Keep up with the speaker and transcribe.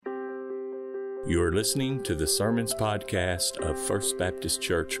You are listening to the Sermons Podcast of First Baptist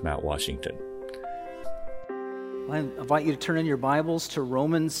Church, Mount Washington. I invite you to turn in your Bibles to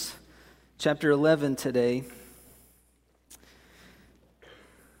Romans chapter 11 today.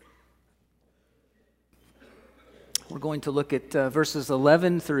 We're going to look at verses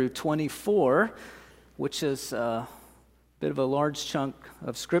 11 through 24, which is a bit of a large chunk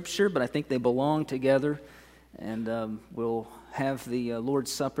of Scripture, but I think they belong together, and we'll have the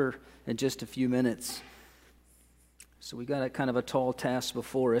Lord's Supper in just a few minutes. So we got a kind of a tall task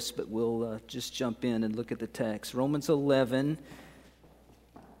before us, but we'll just jump in and look at the text. Romans 11.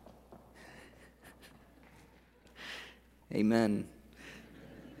 Amen.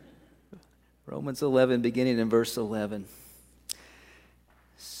 Romans 11, beginning in verse 11.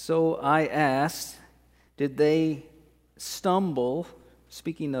 So I asked, did they stumble,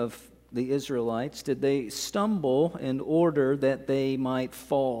 speaking of the Israelites, did they stumble in order that they might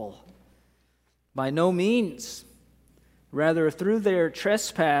fall? By no means. Rather, through their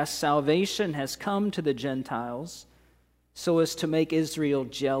trespass, salvation has come to the Gentiles, so as to make Israel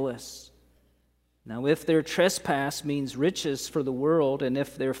jealous. Now, if their trespass means riches for the world, and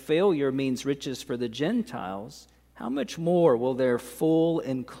if their failure means riches for the Gentiles, how much more will their full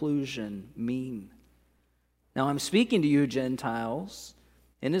inclusion mean? Now, I'm speaking to you, Gentiles.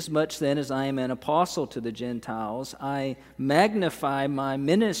 Inasmuch then as I am an apostle to the Gentiles, I magnify my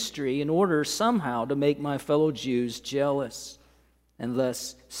ministry in order somehow to make my fellow Jews jealous and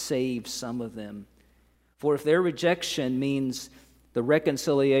thus save some of them. For if their rejection means the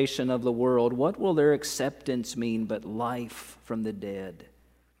reconciliation of the world, what will their acceptance mean but life from the dead?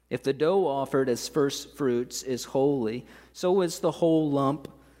 If the dough offered as first fruits is holy, so is the whole lump,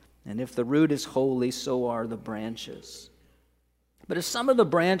 and if the root is holy, so are the branches. But if some of the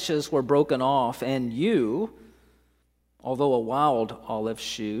branches were broken off, and you, although a wild olive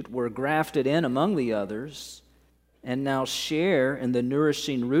shoot, were grafted in among the others, and now share in the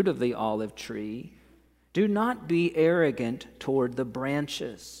nourishing root of the olive tree, do not be arrogant toward the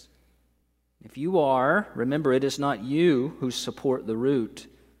branches. If you are, remember it is not you who support the root,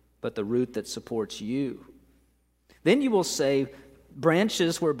 but the root that supports you. Then you will say,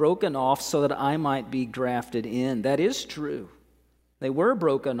 branches were broken off so that I might be grafted in. That is true. They were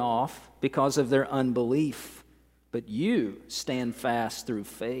broken off because of their unbelief, but you stand fast through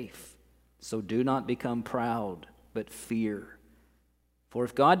faith. So do not become proud, but fear. For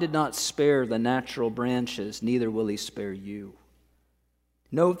if God did not spare the natural branches, neither will he spare you.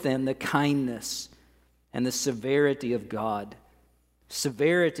 Note then the kindness and the severity of God.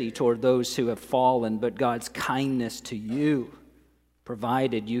 Severity toward those who have fallen, but God's kindness to you,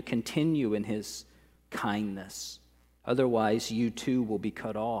 provided you continue in his kindness. Otherwise, you too will be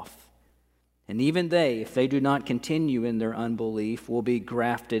cut off. And even they, if they do not continue in their unbelief, will be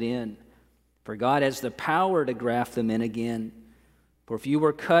grafted in. For God has the power to graft them in again. For if you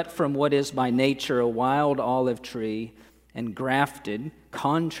were cut from what is by nature a wild olive tree and grafted,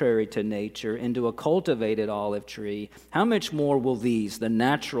 contrary to nature, into a cultivated olive tree, how much more will these, the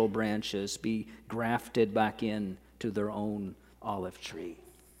natural branches, be grafted back in to their own olive tree?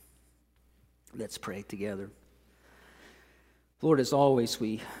 Let's pray together. Lord, as always,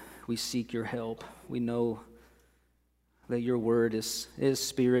 we seek your help. We know that your word is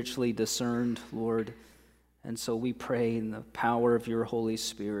spiritually discerned, Lord. And so we pray in the power of your Holy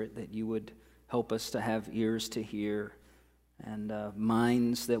Spirit that you would help us to have ears to hear and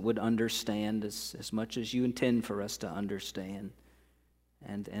minds that would understand as much as you intend for us to understand.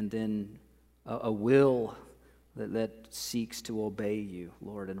 And then a will that seeks to obey you,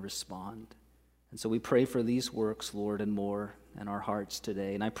 Lord, and respond. And so we pray for these works, Lord, and more in our hearts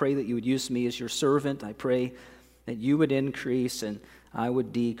today. And I pray that you would use me as your servant. I pray that you would increase and I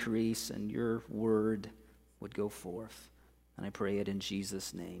would decrease and your word would go forth. And I pray it in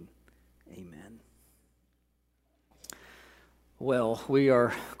Jesus' name. Amen. Well, we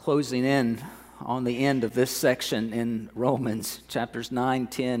are closing in on the end of this section in Romans, chapters 9,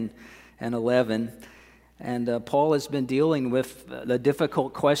 10, and 11. And Paul has been dealing with the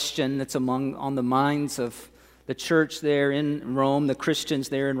difficult question that's on the minds of the church there in Rome, the Christians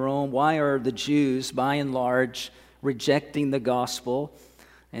there in Rome. Why are the Jews, by and large, rejecting the gospel?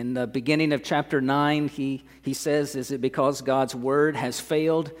 In the beginning of chapter 9, he says, is it because God's word has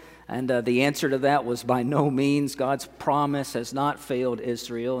failed? And the answer to that was by no means. God's promise has not failed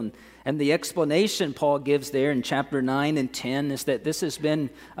Israel. And the explanation Paul gives there in chapter 9 and 10 is that this has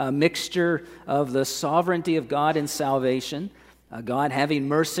been a mixture of the sovereignty of God in salvation, God having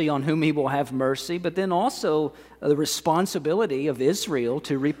mercy on whom he will have mercy, but then also the responsibility of Israel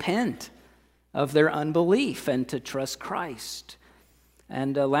to repent of their unbelief and to trust Christ.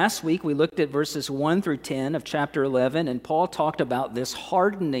 And last week we looked at verses 1 through 10 of chapter 11, and Paul talked about this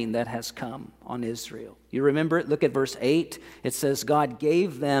hardening that has come on Israel. You remember it? Look at verse 8. It says, God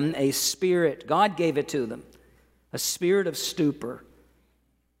gave them a spirit. God gave it to them, a spirit of stupor,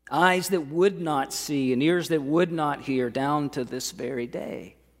 eyes that would not see and ears that would not hear, down to this very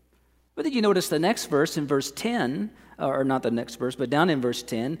day. But did you notice the next verse in verse 10, or not the next verse, but down in verse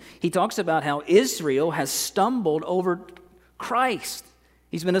 10, he talks about how Israel has stumbled over Christ.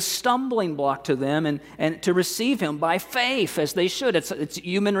 He's been a stumbling block to them and to receive him by faith, as they should. It's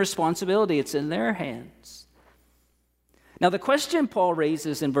human responsibility. It's in their hands. Now, the question Paul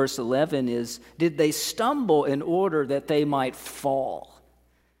raises in verse 11 is, did they stumble in order that they might fall?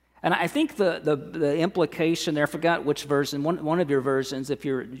 And I think the implication there, I forgot which version, one of your versions, if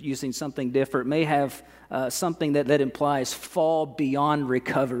you're using something different, may have something that implies fall beyond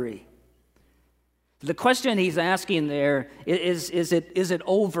recovery. The question he's asking there is it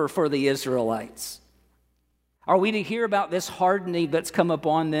over for the Israelites? Are we to hear about this hardening that's come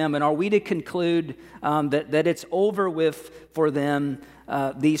upon them, and are we to conclude that it's over with for them,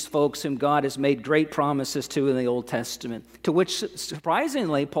 these folks whom God has made great promises to in the Old Testament? To which,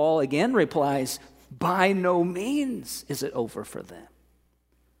 surprisingly, Paul again replies, by no means is it over for them.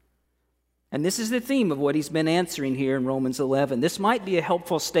 And this is the theme of what he's been answering here in Romans 11. This might be a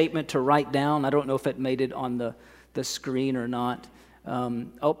helpful statement to write down. I don't know if it made it on the screen or not.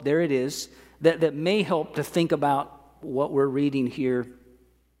 There it is. That may help to think about what we're reading here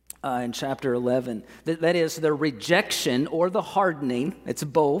in chapter 11. That is the rejection or the hardening, it's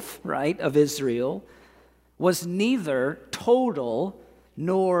both, right, of Israel, was neither total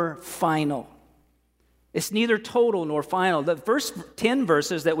nor final. It's neither total nor final. The first 10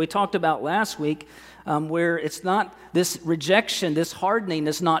 verses that we talked about last week, where it's not this rejection, this hardening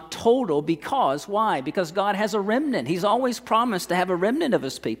is not total because, why? Because God has a remnant. He's always promised to have a remnant of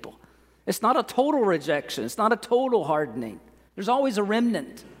his people. It's not a total rejection. It's not a total hardening. There's always a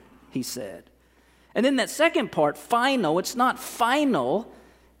remnant, he said. And then that second part, final, it's not final.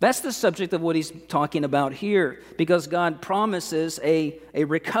 That's the subject of what he's talking about here, because God promises a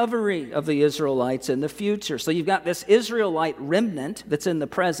recovery of the Israelites in the future. So you've got this Israelite remnant that's in the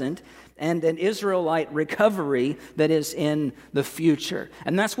present and an Israelite recovery that is in the future.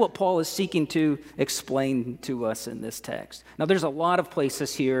 And that's what Paul is seeking to explain to us in this text. Now, there's a lot of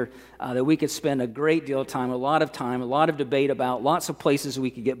places here that we could spend a great deal of time, a lot of debate about, lots of places we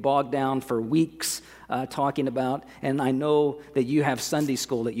could get bogged down for weeks talking about. And I know that you have Sunday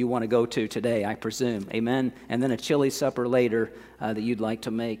school that you want to go to today, I presume. Amen? And then a chili supper later that you'd like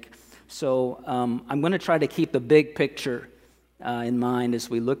to make. So I'm going to try to keep the big picture in mind as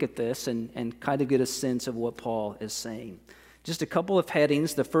we look at this and kind of get a sense of what Paul is saying. Just a couple of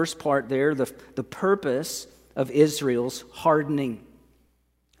headings. The first part there, the purpose of Israel's hardening.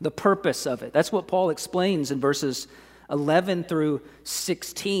 The purpose of it. That's what Paul explains in verses 11 through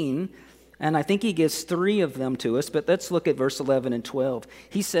 16. And I think he gives 3 of them to us, but let's look at verse 11 and 12.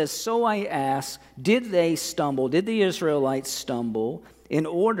 He says, so I ask, did they stumble? Did the Israelites stumble in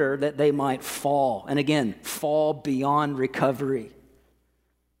order that they might fall? And again, fall beyond recovery.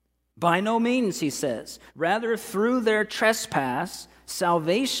 By no means, he says. Rather, through their trespass,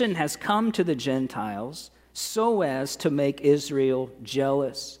 salvation has come to the Gentiles so as to make Israel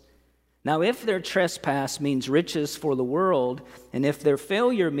jealous. Now, if their trespass means riches for the world, and if their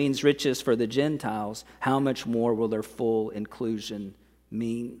failure means riches for the Gentiles, how much more will their full inclusion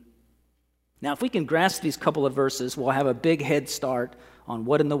mean? Now, if we can grasp these couple of verses, we'll have a big head start on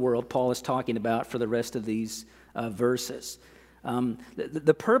what in the world Paul is talking about for the rest of these verses.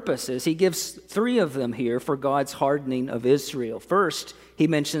 The purpose is, he gives 3 of them here for God's hardening of Israel. First, he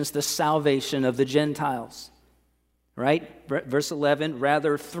mentions the salvation of the Gentiles. Right? Verse 11,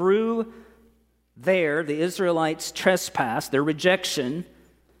 rather through the Israelites' trespass, their rejection,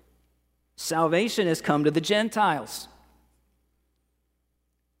 salvation has come to the Gentiles.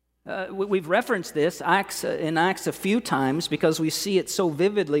 We've referenced this in Acts a few times because we see it so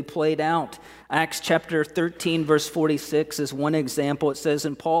vividly played out. Acts chapter 13, verse 46 is one example. It says,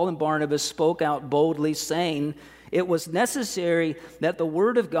 and Paul and Barnabas spoke out boldly, saying, it was necessary that the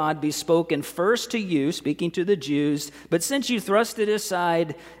word of God be spoken first to you, speaking to the Jews, but since you thrust it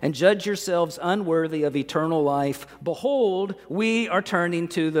aside and judge yourselves unworthy of eternal life, behold, we are turning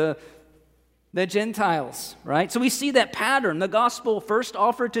to the Gentiles, right? So we see that pattern. The gospel first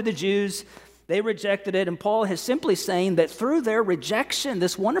offered to the Jews, they rejected it, and Paul is simply saying that through their rejection,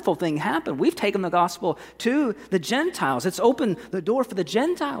 this wonderful thing happened. We've taken the gospel to the Gentiles. It's opened the door for the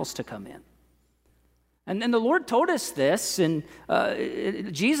Gentiles to come in. And then the Lord told us this, and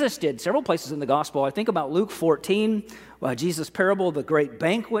Jesus did several places in the gospel. I think about Luke 14, Jesus' parable of the great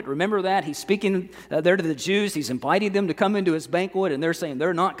banquet. Remember that? He's speaking there to the Jews. He's inviting them to come into his banquet, and they're saying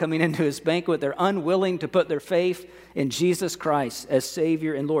they're not coming into his banquet. They're unwilling to put their faith in Jesus Christ as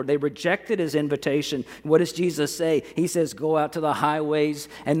Savior and Lord. They rejected his invitation. What does Jesus say? He says, go out to the highways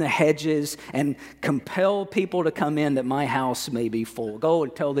and the hedges and compel people to come in that my house may be full. Go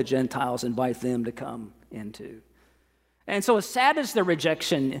and tell the Gentiles, invite them to come into. And so as sad as the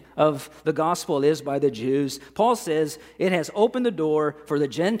rejection of the gospel is by the Jews, Paul says it has opened the door for the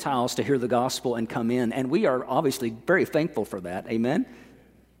Gentiles to hear the gospel and come in. And we are obviously very thankful for that. Amen?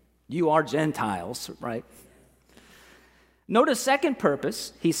 You are Gentiles, right? Notice second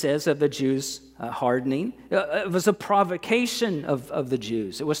purpose, he says, of the Jews' hardening. It was a provocation of the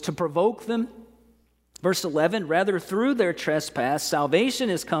Jews. It was to provoke them. Verse 11, rather through their trespass, salvation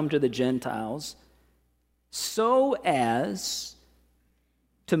has come to the Gentiles, so as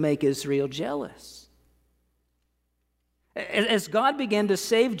to make Israel jealous. As God began to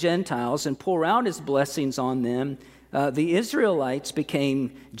save Gentiles and pour out his blessings on them, the Israelites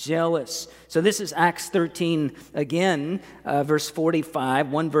became jealous. So this is Acts 13 again, verse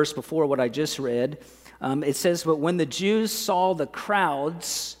 45, one verse before what I just read. It says, but when the Jews saw the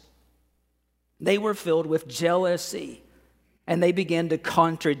crowds, they were filled with jealousy. And they began to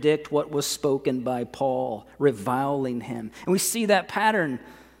contradict what was spoken by Paul, reviling him. And we see that pattern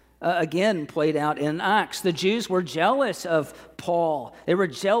again played out in Acts. The Jews were jealous of Paul. They were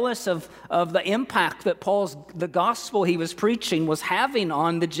jealous of the impact that the gospel he was preaching was having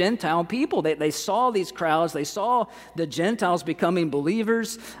on the Gentile people. They saw these crowds. They saw the Gentiles becoming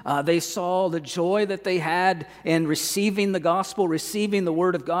believers. They saw the joy that they had in receiving the gospel, receiving the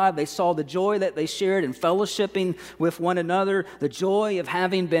word of God. They saw the joy that they shared in fellowshipping with one another, the joy of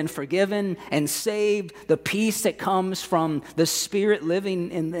having been forgiven and saved, the peace that comes from the Spirit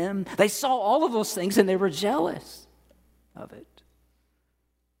living in them. They saw all of those things and they were jealous of it.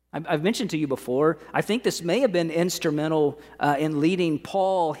 I've mentioned to you before, I think this may have been instrumental in leading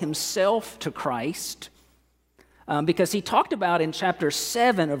Paul himself to Christ, because he talked about in chapter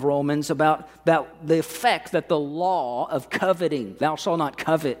 7 of Romans about the effect that the law of coveting, thou shalt not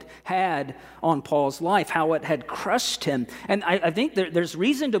covet, had on Paul's life, how it had crushed him. And I think there's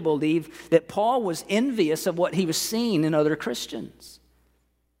reason to believe that Paul was envious of what he was seeing in other Christians.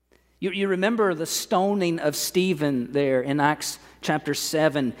 You remember the stoning of Stephen there in Acts chapter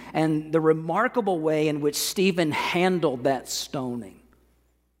 7 and the remarkable way in which Stephen handled that stoning.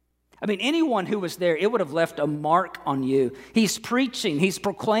 I mean, anyone who was there, it would have left a mark on you. He's preaching, he's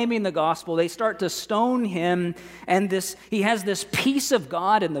proclaiming the gospel. They start to stone him, and he has this peace of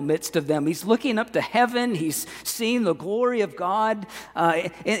God in the midst of them. He's looking up to heaven. He's seeing the glory of God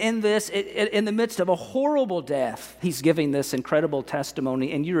in the midst of a horrible death. He's giving this incredible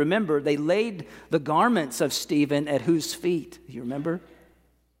testimony. And you remember, they laid the garments of Stephen at whose feet? You remember?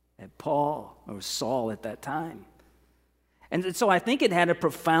 At Paul, or Saul at that time. And so I think it had a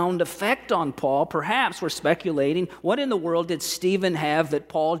profound effect on Paul. Perhaps we're speculating, what in the world did Stephen have that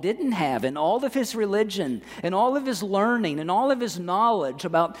Paul didn't have? In all of his religion, and all of his learning, and all of his knowledge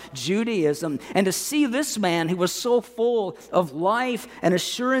about Judaism, and to see this man who was so full of life and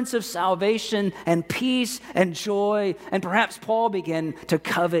assurance of salvation and peace and joy, and perhaps Paul began to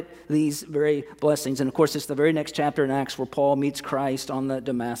covet these very blessings. And of course, it's the very next chapter in Acts where Paul meets Christ on the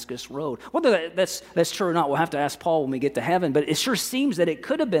Damascus Road. Whether that's true or not, we'll have to ask Paul when we get to heaven. But it sure seems that it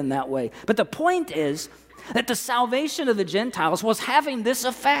could have been that way. But the point is that the salvation of the Gentiles was having this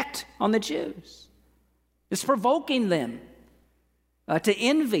effect on the Jews. It's provoking them to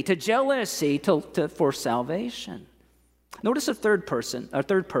envy, to jealousy, for salvation. Notice a third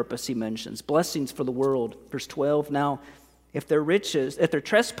purpose he mentions, blessings for the world. Verse 12, now, if their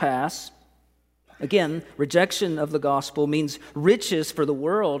trespass, again, rejection of the gospel means riches for the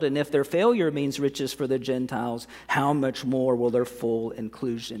world, and if their failure means riches for the Gentiles, how much more will their full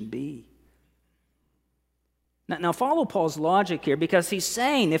inclusion be? Now follow Paul's logic here, because he's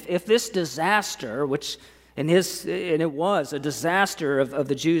saying if this disaster, which and it was a disaster of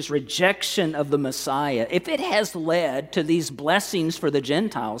the Jews' rejection of the Messiah, if it has led to these blessings for the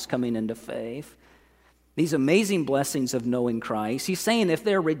Gentiles coming into faith, these amazing blessings of knowing Christ, he's saying if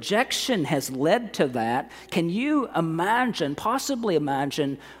their rejection has led to that, can you possibly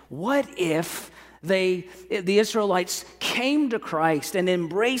imagine, what if the Israelites came to Christ and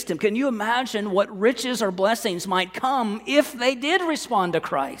embraced him? Can you imagine what riches or blessings might come if they did respond to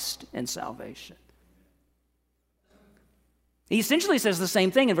Christ in salvation? He essentially says the same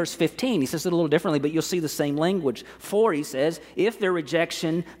thing in verse 15. He says it a little differently, but you'll see the same language. For, he says, if their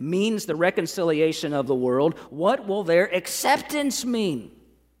rejection means the reconciliation of the world, what will their acceptance mean?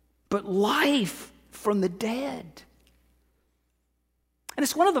 But life from the dead. And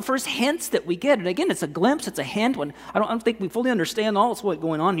it's one of the first hints that we get. And again, it's a glimpse, it's a hint. When I don't think we fully understand all that's what's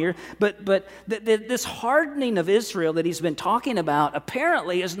going on here. But this hardening of Israel that he's been talking about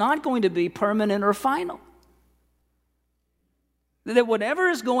apparently is not going to be permanent or final. That whatever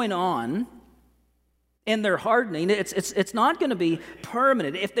is going on in their hardening, it's not going to be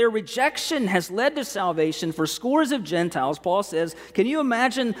permanent. If their rejection has led to salvation for scores of Gentiles, Paul says, can you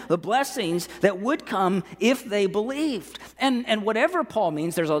imagine the blessings that would come if they believed? And whatever Paul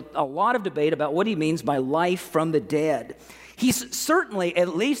means, there's a lot of debate about what he means by life from the dead. He's certainly,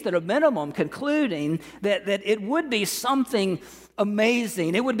 at least at a minimum, concluding that it would be something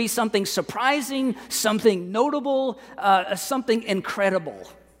amazing. It would be something surprising, something notable, something incredible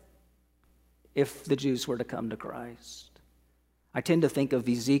if the Jews were to come to Christ. I tend to think of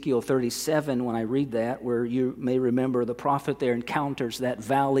Ezekiel 37 when I read that, where you may remember the prophet there encounters that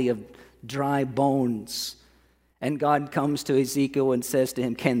valley of dry bones. And God comes to Ezekiel and says to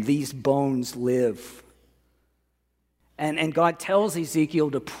him, can these bones live? And God tells Ezekiel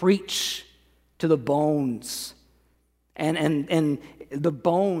to preach to the bones. And the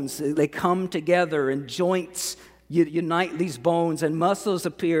bones, they come together and joints unite these bones and muscles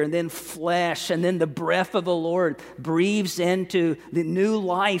appear and then flesh, and then the breath of the Lord breathes into the new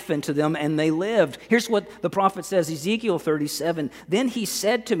life into them and they lived. Here's what the prophet says, Ezekiel 37. Then he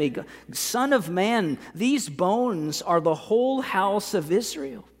said to me, Son of man, these bones are the whole house of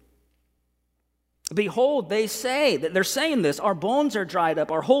Israel. Behold, they're saying this, our bones are dried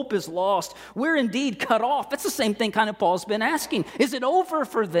up, our hope is lost, we're indeed cut off. That's the same thing kind of Paul's been asking. Is it over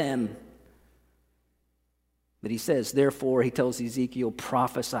for them? But he says, therefore, he tells Ezekiel,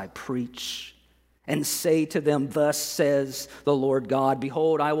 prophesy, preach, and say to them, thus says the Lord God,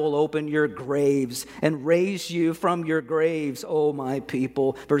 behold, I will open your graves and raise you from your graves, O my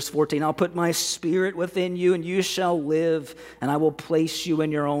people. Verse 14, I'll put my spirit within you, and you shall live, and I will place you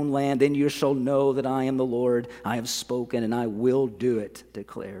in your own land. Then you shall know that I am the Lord. I have spoken, and I will do it,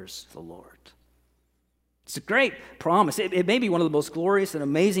 declares the Lord. It's a great promise. It may be one of the most glorious and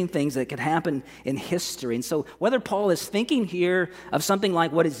amazing things that could happen in history. And so whether Paul is thinking here of something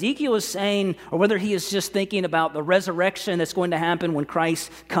like what Ezekiel is saying, or whether he is just thinking about the resurrection that's going to happen when Christ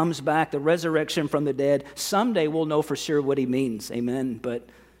comes back, the resurrection from the dead, someday we'll know for sure what he means. Amen. But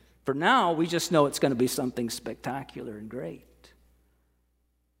for now, we just know it's going to be something spectacular and great.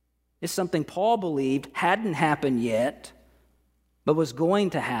 It's something Paul believed hadn't happened yet, but was going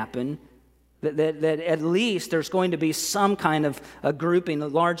to happen. That at least there's going to be some kind of a grouping, a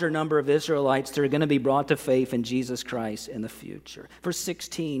larger number of Israelites that are going to be brought to faith in Jesus Christ in the future. Verse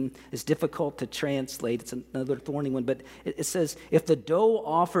 16 is difficult to translate. It's another thorny one, but it says, if the dough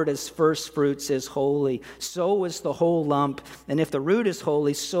offered as first fruits is holy, so is the whole lump. And if the root is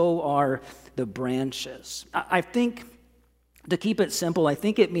holy, so are the branches. I think, to keep it simple, I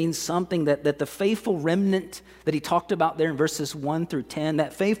think it means something that the faithful remnant that he talked about there in verses 1 through 10,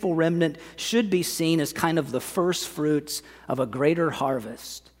 that faithful remnant should be seen as kind of the first fruits of a greater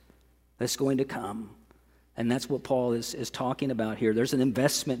harvest that's going to come. And that's what Paul is talking about here. There's an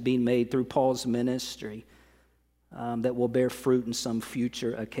investment being made through Paul's ministry that will bear fruit in some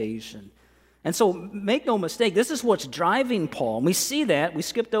future occasion. And so make no mistake, this is what's driving Paul. And we see that. We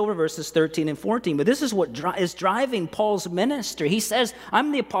skipped over verses 13 and 14, but this is what is driving Paul's ministry. He says,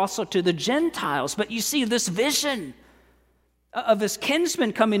 I'm the apostle to the Gentiles. But you see, this vision of his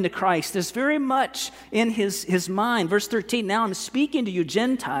kinsmen coming to Christ is very much in his mind. Verse 13, now I'm speaking to you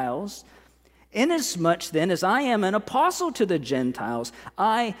Gentiles. Inasmuch then as I am an apostle to the Gentiles,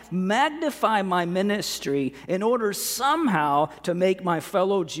 I magnify my ministry in order somehow to make my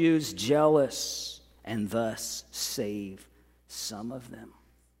fellow Jews jealous and thus save some of them.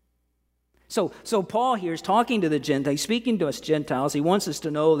 So Paul here is talking to the Gentiles, he's speaking to us Gentiles. He wants us to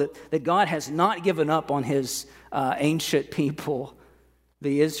know that God has not given up on his ancient people,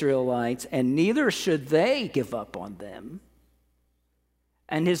 the Israelites, and neither should they give up on them.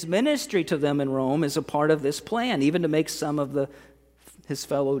 And his ministry to them in Rome is a part of this plan, even to make some of his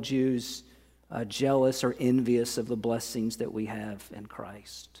fellow Jews jealous or envious of the blessings that we have in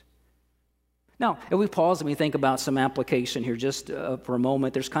Christ. Now, if we pause and we think about some application here just for a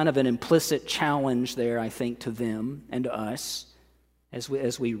moment, there's kind of an implicit challenge there, I think, to them and to us as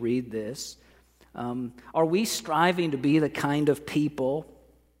we read this. Are we striving to be the kind of people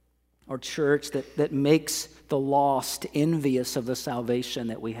or church that makes the lost envious of the salvation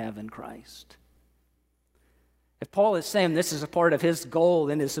that we have in Christ? If Paul is saying this is a part of his goal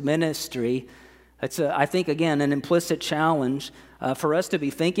in his ministry, It's, I think, again, an implicit challenge for us to be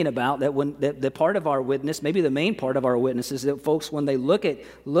thinking about that when the part of our witness, maybe the main part of our witness, is that folks, when they look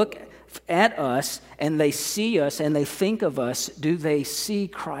at us and they see us and they think of us, do they see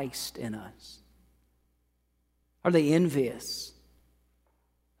Christ in us? Are they envious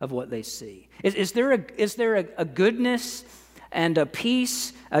of what they see? Is there a goodness and a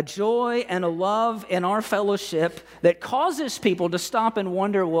peace, a joy and a love in our fellowship that causes people to stop and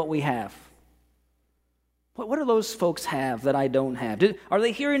wonder what we have? What do those folks have that I don't have? Are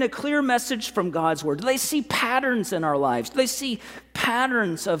they hearing a clear message from God's word? Do they see patterns in our lives? Do they see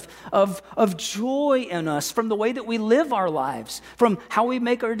patterns of joy in us from the way that we live our lives, from how we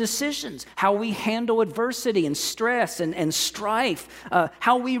make our decisions, how we handle adversity and stress and strife,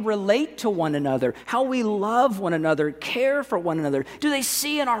 how we relate to one another, how we love one another, care for one another? Do they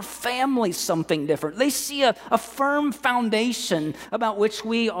see in our families something different? Do they see a firm foundation about which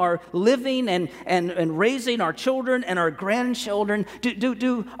we are living and raising our children and our grandchildren?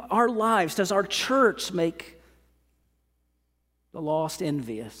 Do our lives, does our church make the lost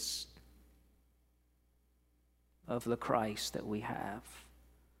envious of the Christ that we have?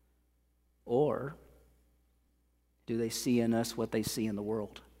 Or do they see in us what they see in the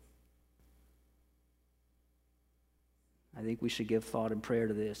world? I think we should give thought and prayer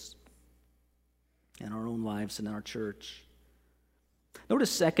to this in our own lives and in our church.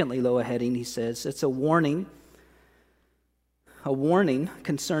 Notice secondly, though, a heading, he says, it's a warning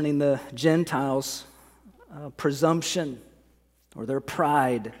concerning the Gentiles' presumption or their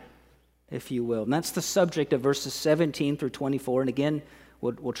pride, if you will. And that's the subject of verses 17 through 24. And again,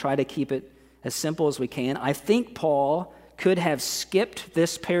 we'll try to keep it as simple as we can. I think Paul could have skipped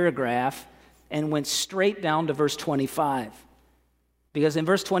this paragraph and went straight down to verse 25. Because in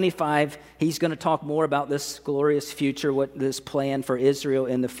verse 25, he's going to talk more about this glorious future, what this plan for Israel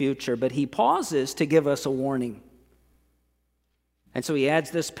in the future. But he pauses to give us a warning. And so he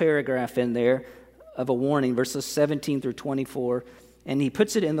adds this paragraph in there of a warning, verses 17 through 24, and he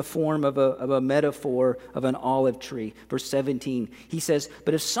puts it in the form of a metaphor of an olive tree. Verse 17, he says,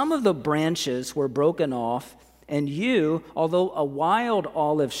 "But if some of the branches were broken off, and you, although a wild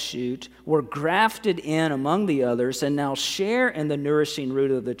olive shoot, were grafted in among the others, and now share in the nourishing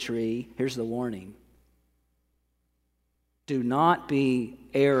root of the tree," here's the warning: "do not be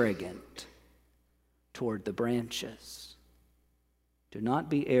arrogant toward the branches." Do not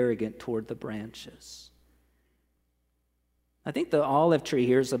be arrogant toward the branches. I think the olive tree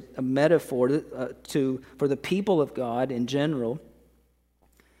here is a metaphor for the people of God in general.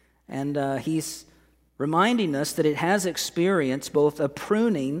 And he's reminding us that it has experienced both a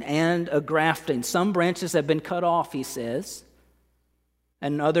pruning and a grafting. Some branches have been cut off, he says,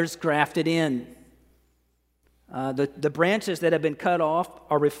 and others grafted in. The branches that have been cut off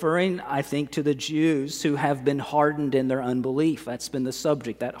are referring, I think, to the Jews who have been hardened in their unbelief. That's been the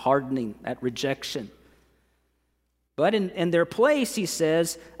subject, that hardening, that rejection. But in their place, he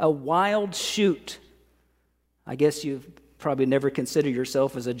says, a wild shoot. I guess you've probably never considered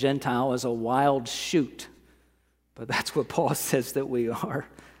yourself as a Gentile as a wild shoot. But that's what Paul says that we are.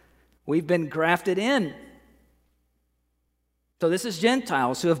 We've been grafted in. So this is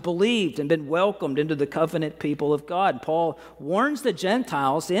Gentiles who have believed and been welcomed into the covenant people of God. Paul warns the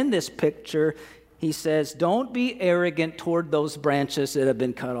Gentiles in this picture. He says, don't be arrogant toward those branches that have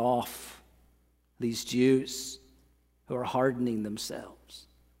been cut off. These Jews who are hardening themselves.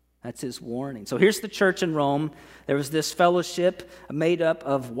 That's his warning. So here's the church in Rome. There was this fellowship made up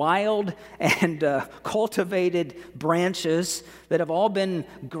of wild and cultivated branches that have all been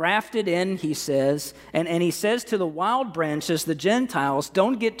grafted in, he says. And he says to the wild branches, the Gentiles,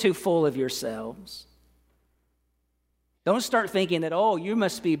 don't get too full of yourselves. Don't start thinking that, oh, you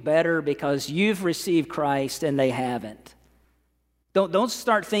must be better because you've received Christ and they haven't. Don't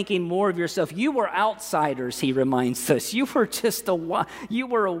start thinking more of yourself. You were outsiders, he reminds us. You were just a wild,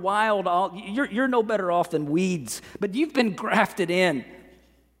 you're no better off than weeds, but you've been grafted in.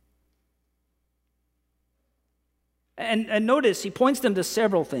 And notice, he points them to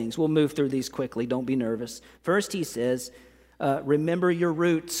several things. We'll move through these quickly. Don't be nervous. First, he says, remember your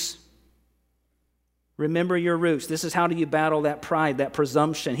roots. Remember your roots. This is how do you battle that pride, that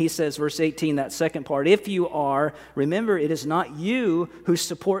presumption. He says, verse 18, that second part, if you are, remember it is not you who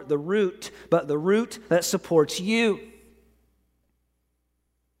support the root, but the root that supports you.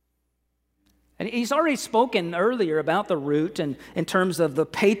 And he's already spoken earlier about the root, and in terms of the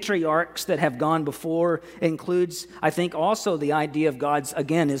patriarchs that have gone before, includes, I think, also the idea of God's,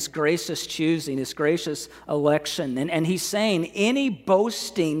 again, his gracious choosing, his gracious election. And he's saying any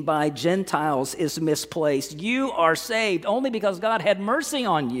boasting by Gentiles is misplaced. You are saved only because God had mercy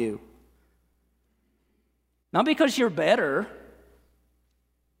on you. Not because you're better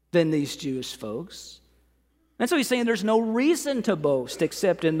than these Jewish folks. And so he's saying there's no reason to boast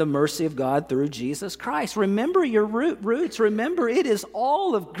except in the mercy of God through Jesus Christ. Remember your roots. Remember, it is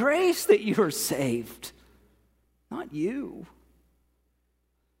all of grace that you are saved, not you.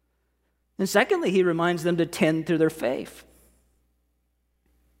 And secondly, he reminds them to tend to their faith.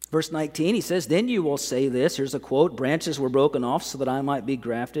 Verse 19, he says, then you will say this. Here's a quote, branches were broken off so that I might be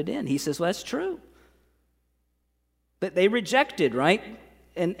grafted in. He says, well, that's true. But they rejected, right?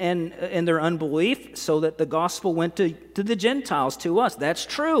 And their unbelief, so that the gospel went to the Gentiles, to us. That's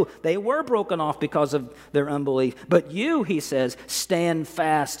true. They were broken off because of their unbelief. But you, he says, stand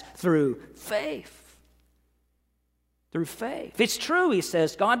fast through faith. Through faith. It's true, he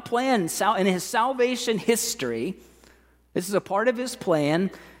says, God planned in his salvation history, this is a part of his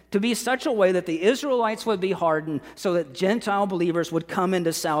plan, to be such a way that the Israelites would be hardened so that Gentile believers would come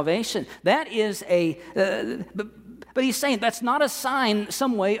into salvation. That is but he's saying that's not a sign,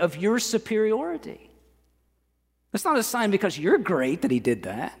 some way, of your superiority. That's not a sign because you're great that he did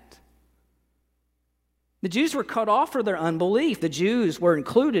that. The Jews were cut off for their unbelief. The Jews were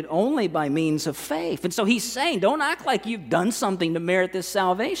included only by means of faith. And so he's saying, don't act like you've done something to merit this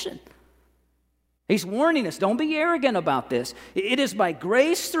salvation. He's warning us, don't be arrogant about this. It is by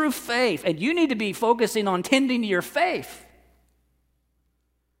grace through faith, and you need to be focusing on tending to your faith.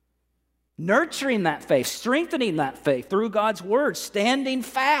 Nurturing that faith, strengthening that faith through God's word, standing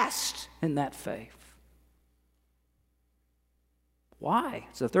fast in that faith. Why?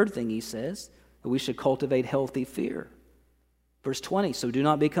 It's the third thing he says, that we should cultivate healthy fear. Verse 20, so do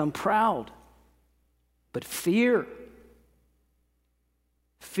not become proud, but fear.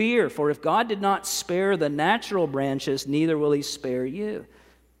 Fear, for if God did not spare the natural branches, neither will he spare you.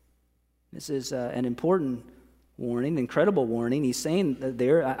 This is an important warning, incredible warning. He's saying that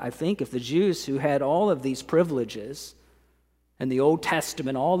there, I think, if the Jews who had all of these privileges in the Old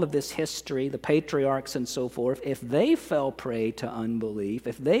Testament, all of this history, the patriarchs and so forth, if they fell prey to unbelief,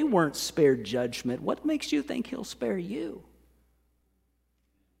 if they weren't spared judgment, what makes you think he'll spare you?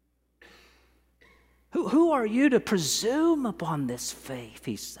 Who are you to presume upon this faith,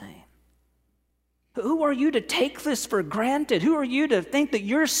 he's saying? Who are you to take this for granted? Who are you to think that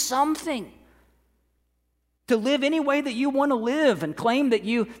you're something? To live any way that you want to live and claim that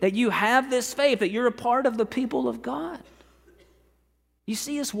you have this faith, that you're a part of the people of God. You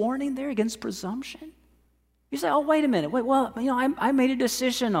see his warning there against presumption? You say, oh, wait a minute. I made a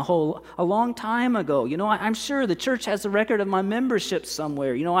decision a long time ago. I'm sure the church has a record of my membership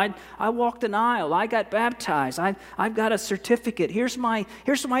somewhere. I walked an aisle. I got baptized. I've got a certificate. Here's my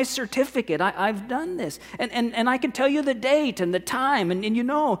certificate. I've done this. And I can tell you the date and the time. And you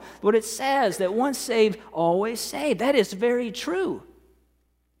know what it says, that once saved, always saved. That is very true,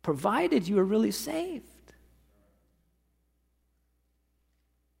 provided you are really saved.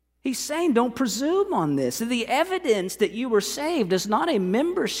 He's saying don't presume on this. The evidence that you were saved is not a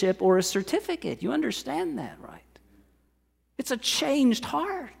membership or a certificate. You understand that, right? It's a changed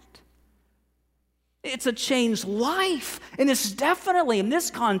heart. It's a changed life. And it's definitely, in this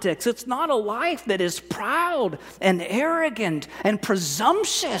context, it's not a life that is proud and arrogant and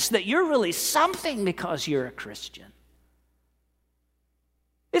presumptuous that you're really something because you're a Christian.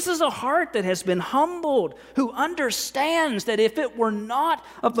 This is a heart that has been humbled, who understands that if it were not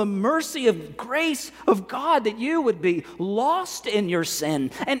of the mercy of grace of God, that you would be lost in your sin.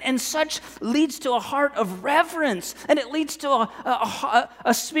 And such leads to a heart of reverence, and it leads to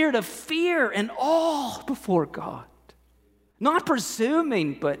a spirit of fear and awe before God. Not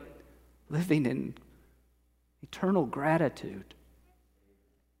presuming, but living in eternal gratitude.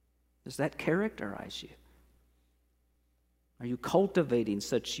 Does that characterize you? Are you cultivating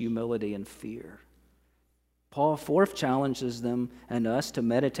such humility and fear? Paul, fourth, challenges them and us to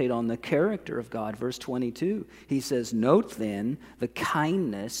meditate on the character of God. Verse 22, he says, note then the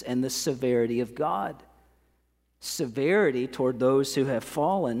kindness and the severity of God. Severity toward those who have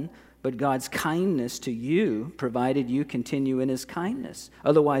fallen, but God's kindness to you, provided you continue in his kindness.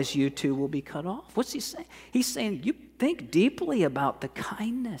 Otherwise, you too will be cut off. What's he saying? He's saying, you think deeply about the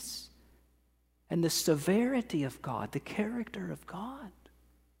kindness and the severity of God, the character of God.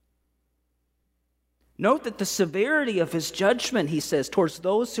 Note that the severity of his judgment, he says, towards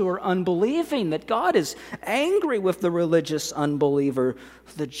those who are unbelieving, that God is angry with the religious unbeliever,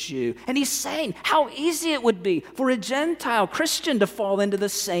 the Jew. And he's saying how easy it would be for a Gentile Christian to fall into the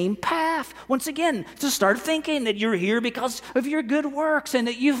same path. Once again, to start thinking that you're here because of your good works and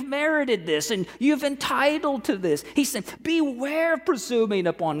that you've merited this and you've entitled to this. He said, beware of presuming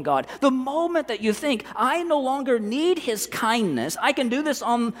upon God. The moment that you think, I no longer need his kindness, I can do this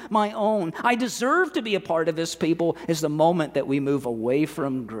on my own, I deserve to be be a part of his people is the moment that we move away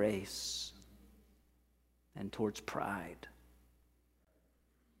from grace and towards pride.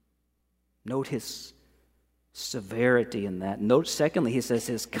 Note his severity in that. Note, secondly, he says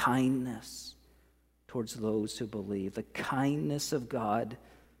his kindness towards those who believe. The kindness of God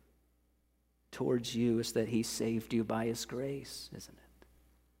towards you is that he saved you by his grace, isn't it?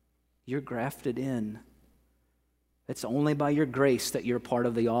 You're grafted in. It's only by your grace that you're part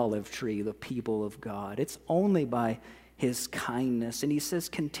of the olive tree, the people of God. It's only by his kindness. And he says,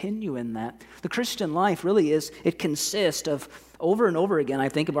 continue in that. The Christian life really is, it consists of, over and over again, I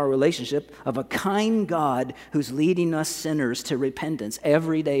think of our relationship, of a kind God who's leading us sinners to repentance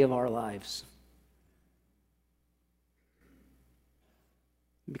every day of our lives.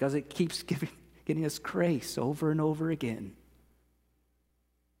 Because it keeps getting us grace over and over again.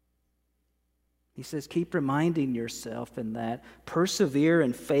 He says, keep reminding yourself in that. Persevere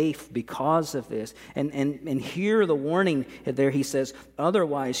in faith because of this. And hear the warning there. He says,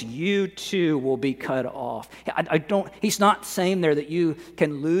 otherwise you too will be cut off. He's not saying there that you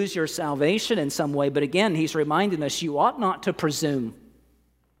can lose your salvation in some way, but again, he's reminding us you ought not to presume.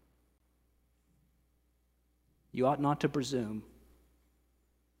 You ought not to presume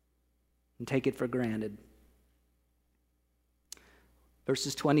and take it for granted.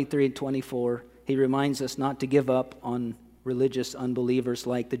 Verses 23 and 24, he reminds us not to give up on religious unbelievers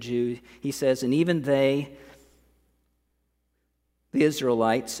like the Jews. He says, and even they, the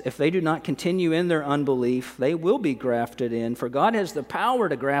Israelites, if they do not continue in their unbelief, they will be grafted in, for God has the power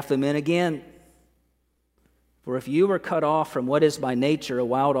to graft them in again. For if you were cut off from what is by nature a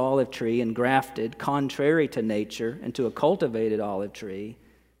wild olive tree and grafted, contrary to nature, into a cultivated olive tree,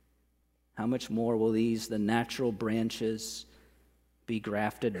 how much more will these, the natural branches, be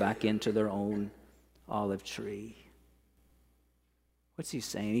grafted back into their own olive tree? What's he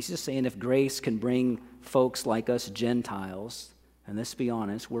saying? He's just saying if grace can bring folks like us Gentiles, and let's be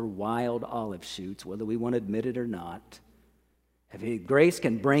honest, we're wild olive shoots, whether we want to admit it or not. If grace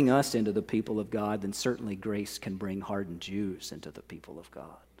can bring us into the people of God, then certainly grace can bring hardened Jews into the people of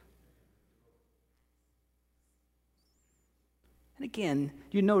God. And again,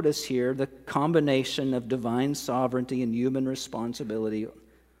 you notice here the combination of divine sovereignty and human responsibility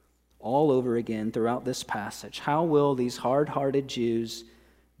all over again throughout this passage. How will these hard-hearted Jews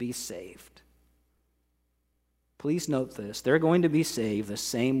be saved? Please note this. They're going to be saved the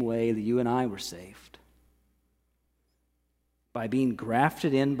same way that you and I were saved. By being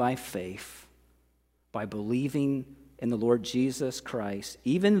grafted in by faith, by believing in the Lord Jesus Christ.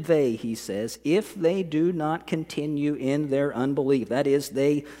 Even they, he says, if they do not continue in their unbelief, that is,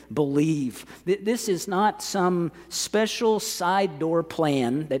 they believe. This is not some special side door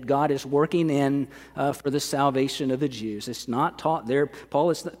plan that God is working in for the salvation of the Jews. It's not taught there.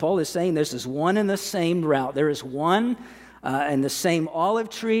 Paul is saying this is one and the same route. There is one and the same olive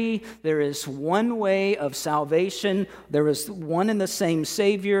tree. There is one way of salvation. There is one and the same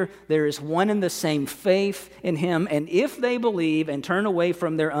Savior. There is one and the same faith in him. And if they believe and turn away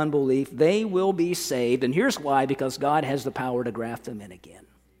from their unbelief, they will be saved. And here's why: because God has the power to graft them in again.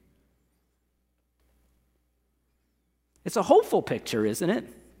 It's a hopeful picture, isn't it?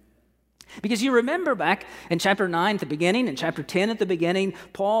 Because you remember back in chapter 9 at the beginning, and chapter 10 at the beginning,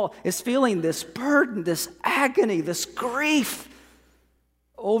 Paul is feeling this burden, this agony, this grief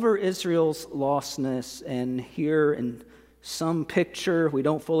over Israel's lostness. And here in some picture we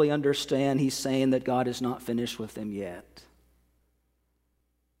don't fully understand, he's saying that God is not finished with them yet.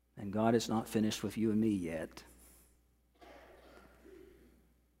 And God is not finished with you and me yet.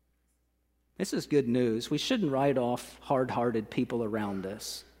 This is good news. We shouldn't write off hard-hearted people around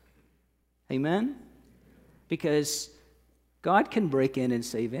us. Amen? Because God can break in and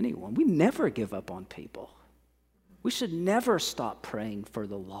save anyone. We never give up on people. We should never stop praying for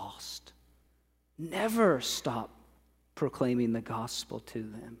the lost. Never stop proclaiming the gospel to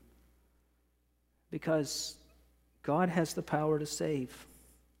them. Because God has the power to save.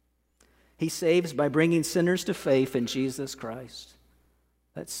 He saves by bringing sinners to faith in Jesus Christ.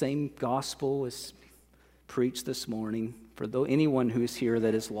 That same gospel was preached this morning. For anyone who is here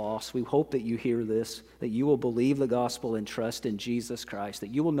that is lost, we hope that you hear this, that you will believe the gospel and trust in Jesus Christ,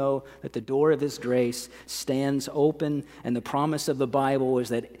 that you will know that the door of his grace stands open, and the promise of the Bible is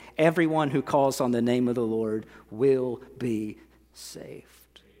that everyone who calls on the name of the Lord will be saved.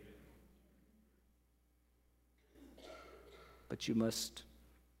 But you must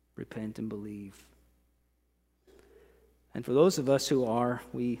repent and believe. And for those of us who are,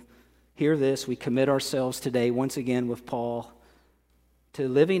 we hear this, we commit ourselves today once again with Paul to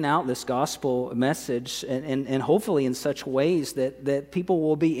living out this gospel message and hopefully in such ways that people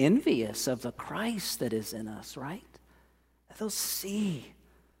will be envious of the Christ that is in us, right? That they'll see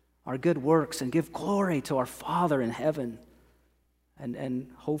our good works and give glory to our Father in heaven.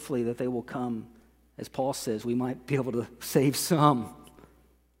 And hopefully that they will come, as Paul says, we might be able to save some.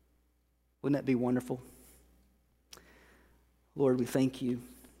 Wouldn't that be wonderful? Lord, we thank you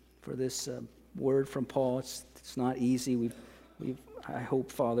for this word from Paul. It's not easy. I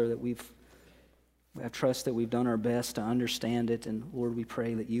hope, Father, that I trust that we've done our best to understand it. And Lord, we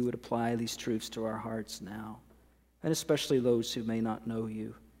pray that you would apply these truths to our hearts now, and especially those who may not know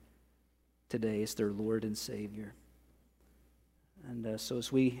you today as their Lord and Savior. And so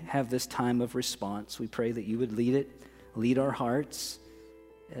as we have this time of response, we pray that you would lead our hearts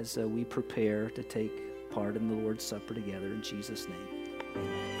as we prepare to take part in the Lord's Supper together. In Jesus' name,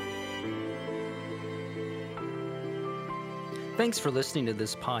 amen. Thanks for listening to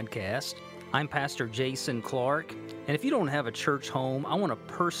this podcast. I'm Pastor Jason Clark, and if you don't have a church home, I want to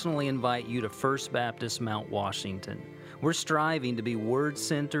personally invite you to First Baptist Mount Washington. We're striving to be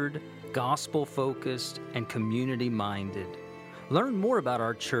word-centered, gospel-focused, and community-minded. Learn more about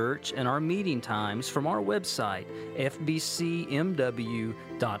our church and our meeting times from our website, fbcmw.org.